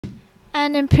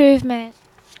An improvement.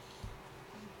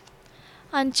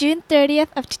 On June 30th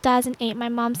of 2008, my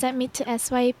mom sent me to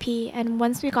SYEP, and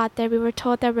once we got there, we were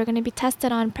told that we were going to be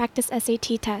tested on practice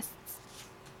SAT tests.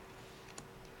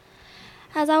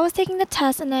 As I was taking the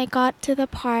test and I got to the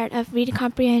part of reading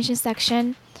comprehension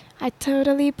section, I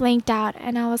totally blanked out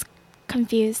and I was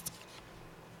confused.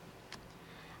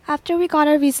 After we got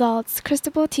our results,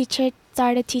 Christabel teacher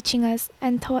started teaching us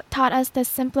and taught us the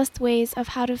simplest ways of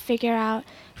how to figure out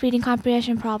reading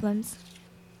comprehension problems.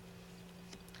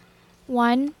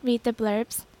 1. Read the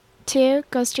blurbs. 2.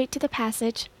 Go straight to the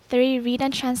passage. 3. Read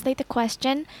and translate the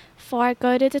question. 4.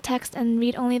 Go to the text and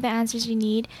read only the answers you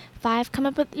need. 5. Come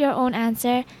up with your own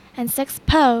answer. And 6.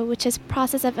 PO, which is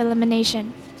process of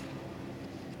elimination.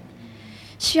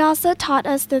 She also taught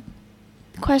us the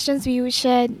questions we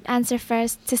should answer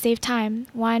first to save time.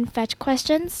 1. Fetch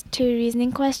questions. 2.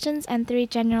 Reasoning questions. And 3.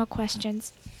 General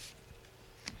questions.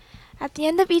 At the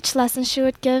end of each lesson, she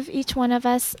would give each one of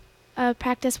us a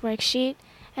practice worksheet,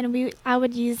 and I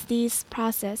would use these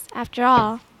process. After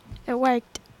all, it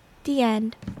worked. The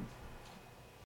end.